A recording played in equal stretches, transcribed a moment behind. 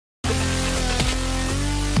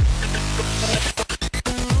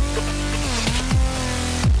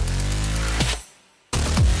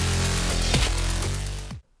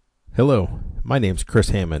Hello, my name's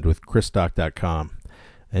Chris Hammond with chrisdoc.com,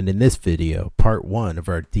 and in this video, part 1 of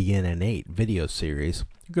our DNN8 video series,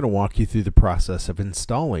 I'm going to walk you through the process of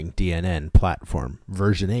installing DNN platform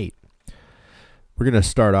version 8. We're going to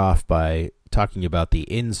start off by talking about the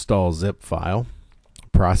install zip file,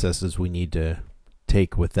 processes we need to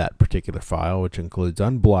take with that particular file, which includes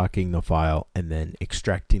unblocking the file and then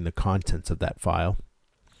extracting the contents of that file.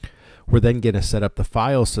 We're then going to set up the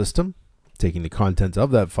file system, taking the contents of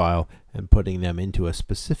that file and putting them into a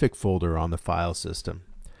specific folder on the file system.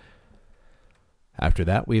 After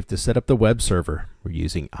that, we have to set up the web server. We're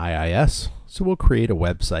using IIS, so we'll create a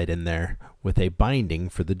website in there with a binding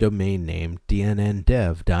for the domain name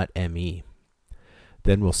DNNDev.me.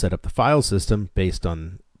 Then we'll set up the file system based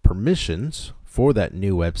on permissions for that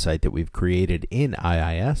new website that we've created in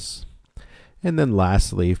IIS. And then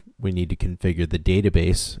lastly, we need to configure the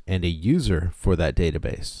database and a user for that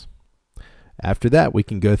database. After that, we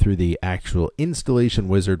can go through the actual installation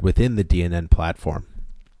wizard within the DNN platform.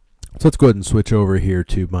 So let's go ahead and switch over here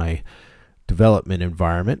to my development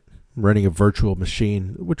environment. I'm running a virtual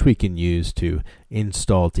machine, which we can use to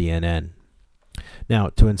install DNN. Now,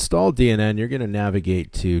 to install DNN, you're going to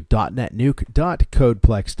navigate to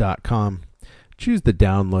DotNetNuke.codeplex.com, choose the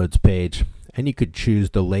downloads page, and you could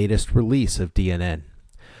choose the latest release of DNN.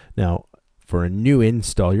 Now, for a new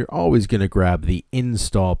install, you're always going to grab the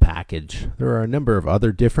install package. There are a number of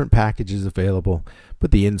other different packages available,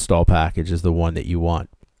 but the install package is the one that you want.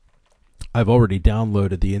 I've already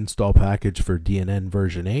downloaded the install package for DNN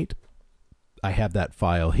version 8. I have that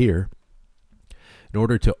file here. In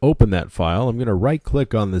order to open that file, I'm going to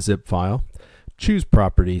right-click on the zip file, choose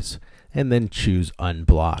Properties, and then choose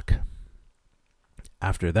Unblock.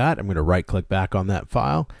 After that, I'm going to right-click back on that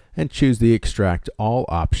file and choose the Extract All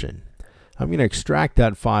option. I'm going to extract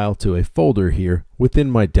that file to a folder here within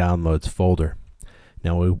my Downloads folder.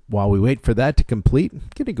 Now, while we wait for that to complete, I'm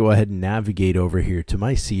going to go ahead and navigate over here to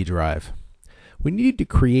my C drive. We need to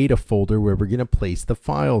create a folder where we're going to place the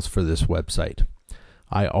files for this website.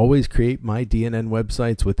 I always create my DNN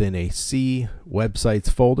websites within a C websites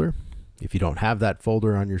folder. If you don't have that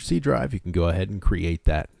folder on your C drive, you can go ahead and create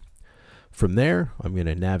that. From there, I'm going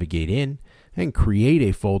to navigate in and create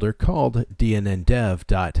a folder called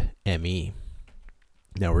DNNDev.me.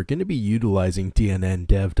 Now, we're going to be utilizing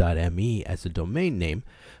DNNDev.me as a domain name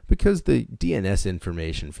because the DNS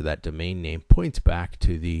information for that domain name points back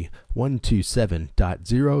to the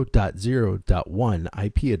 127.0.0.1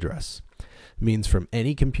 IP address. It means from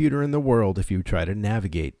any computer in the world, if you try to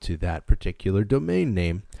navigate to that particular domain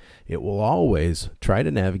name, it will always try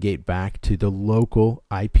to navigate back to the local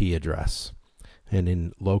IP address. And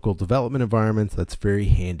in local development environments, that's very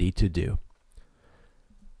handy to do.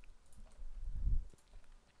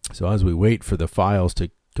 So as we wait for the files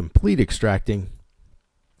to complete extracting,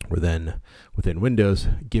 we're then within Windows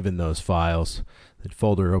given those files. The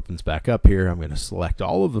folder opens back up here. I'm going to select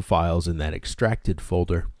all of the files in that extracted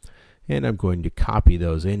folder, and I'm going to copy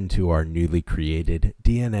those into our newly created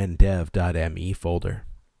DNNDev.me folder.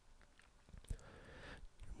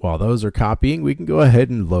 While those are copying, we can go ahead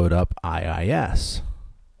and load up IIS.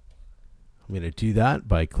 I'm going to do that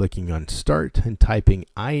by clicking on Start and typing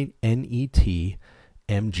INET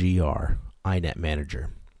MGR, iNet Manager.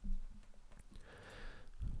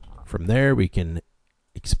 From there, we can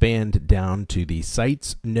expand down to the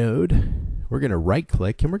Sites node. We're going to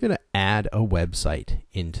right-click and we're going to add a website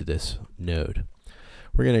into this node.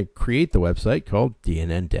 We're going to create the website called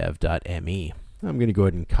DNNDev.me. I'm going to go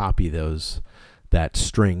ahead and copy that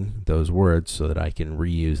string, those words, so that I can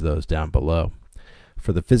reuse those down below.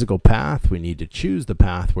 For the physical path, we need to choose the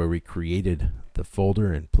path where we created the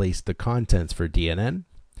folder and placed the contents for DNN.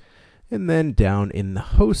 And then down in the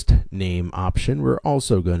host name option, we're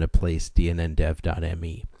also going to place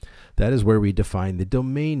DNNDev.me. That is where we define the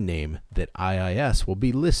domain name that IIS will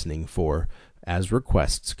be listening for as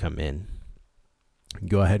requests come in.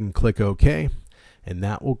 Go ahead and click OK, and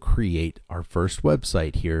that will create our first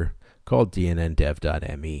website here called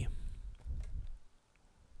DNNDev.me.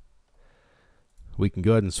 We can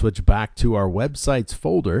go ahead and switch back to our websites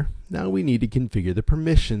folder. Now we need to configure the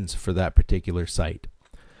permissions for that particular site.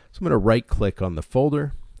 So I'm going to right-click on the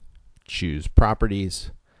folder, choose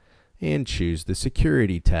Properties, and choose the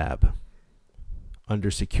Security tab.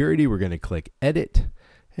 Under Security, we're going to click Edit,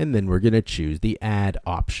 and then we're going to choose the Add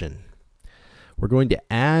option. We're going to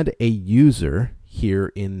add a user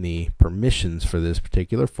here in the permissions for this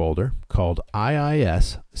particular folder called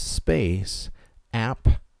IIS space app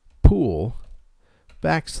pool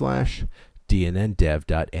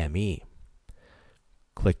 /DNNDev.me.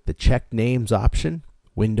 Click the Check Names option.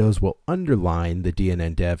 Windows will underline the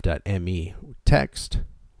DNNDev.me text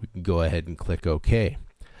We can go ahead and click OK.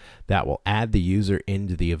 That will add the user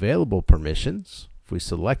into the available permissions. If we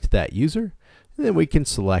select that user, then we can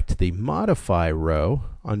select the Modify row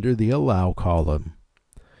under the Allow column.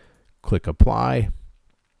 Click Apply,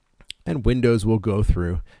 and Windows will go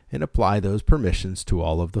through and apply those permissions to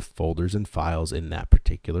all of the folders and files in that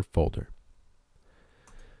particular folder.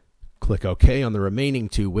 Click OK on the remaining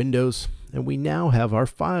two windows, and we now have our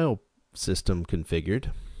file system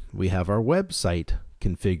configured. We have our website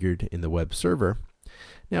configured in the web server.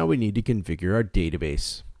 Now we need to configure our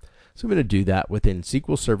database. So I'm going to do that within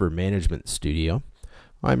SQL Server Management Studio.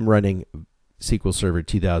 I'm running SQL Server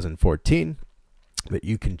 2014, but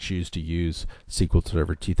you can choose to use SQL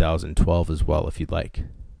Server 2012 as well if you'd like.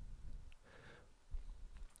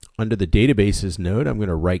 Under the Databases node, I'm going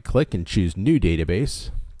to right-click and choose New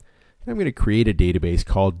Database. I'm going to create a database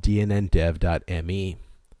called DNNDev.me.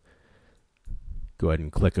 Go ahead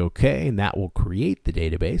and click OK, and that will create the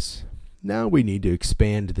database. Now we need to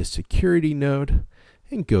expand the Security node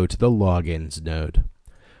and go to the Logins node.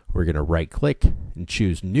 We're going to right-click and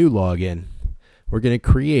choose New Login. We're going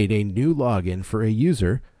to create a new login for a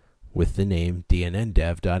user with the name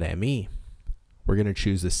DNNDev.me. We're going to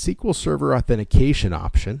choose the SQL Server Authentication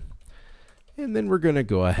option, and then we're going to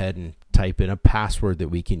go ahead and type in a password that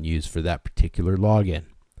we can use for that particular login.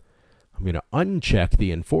 I'm going to uncheck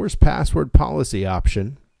the Enforce Password Policy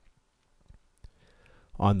option.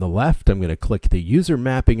 On the left, I'm going to click the User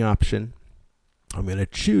Mapping option. I'm going to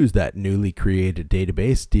choose that newly created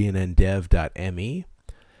database, DNNDev.me.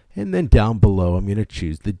 And then down below, I'm going to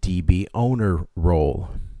choose the DB owner role.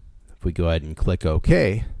 If we go ahead and click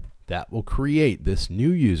OK, that will create this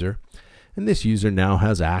new user, and this user now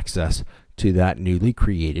has access to that newly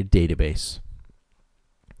created database.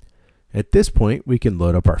 At this point, we can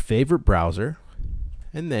load up our favorite browser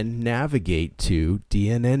and then navigate to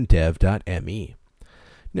DNNDev.me.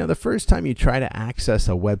 Now, the first time you try to access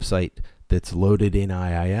a website that's loaded in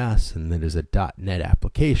IIS and that is a .NET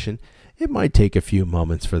application, it might take a few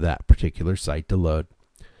moments for that particular site to load.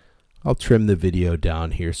 I'll trim the video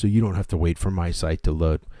down here so you don't have to wait for my site to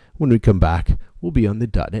load. When we come back, we'll be on the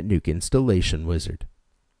DotNetNuke installation wizard.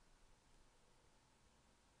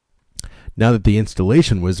 Now that the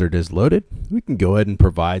installation wizard is loaded, we can go ahead and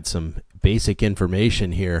provide some basic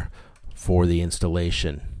information here for the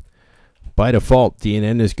installation. By default,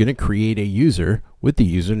 DNN is going to create a user with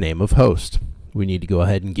the username of host. We need to go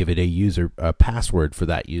ahead and give it a password for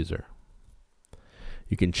that user.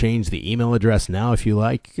 You can change the email address now if you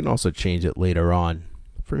like. You can also change it later on.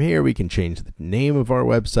 From here, we can change the name of our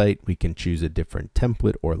website. We can choose a different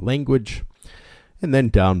template or language. And then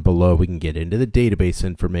down below, we can get into the database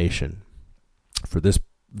information. For this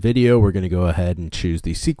video, we're going to go ahead and choose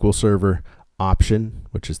the SQL Server option,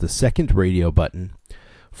 which is the second radio button.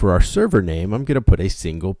 For our server name, I'm going to put a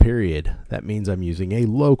single period. That means I'm using a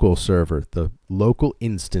local server, the local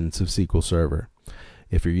instance of SQL Server.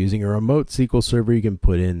 If you're using a remote SQL Server, you can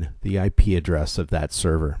put in the IP address of that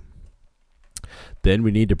server. Then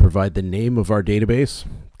we need to provide the name of our database,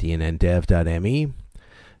 DNNDev.me,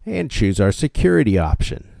 and choose our security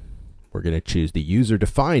option. We're going to choose the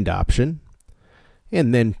user-defined option,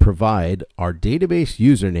 and then provide our database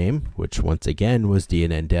username, which once again was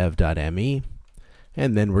DNNDev.me,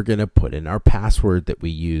 and then we're going to put in our password that we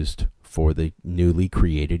used for the newly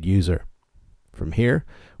created user. From here,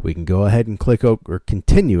 we can go ahead and click or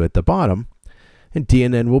continue at the bottom, and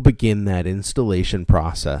DNN will begin that installation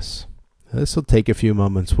process. This will take a few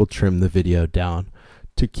moments. We'll trim the video down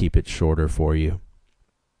to keep it shorter for you.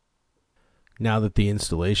 Now that the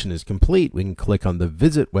installation is complete, we can click on the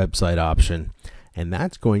Visit Website option, and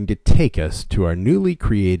that's going to take us to our newly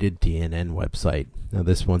created DNN website. Now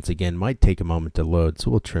this once again might take a moment to load,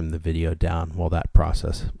 so we'll trim the video down while that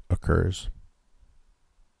process occurs.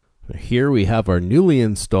 Here we have our newly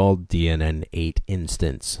installed DNN 8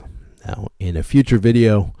 instance. Now in a future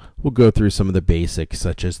video, we'll go through some of the basics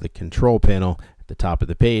such as the control panel at the top of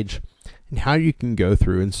the page and how you can go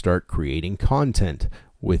through and start creating content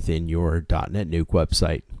within your DotNetNuke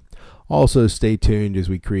website. Also stay tuned as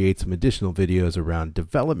we create some additional videos around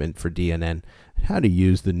development for DNN and how to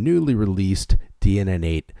use the newly released DNN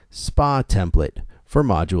 8 SPA template for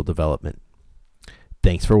module development.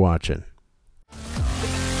 Thanks for watching.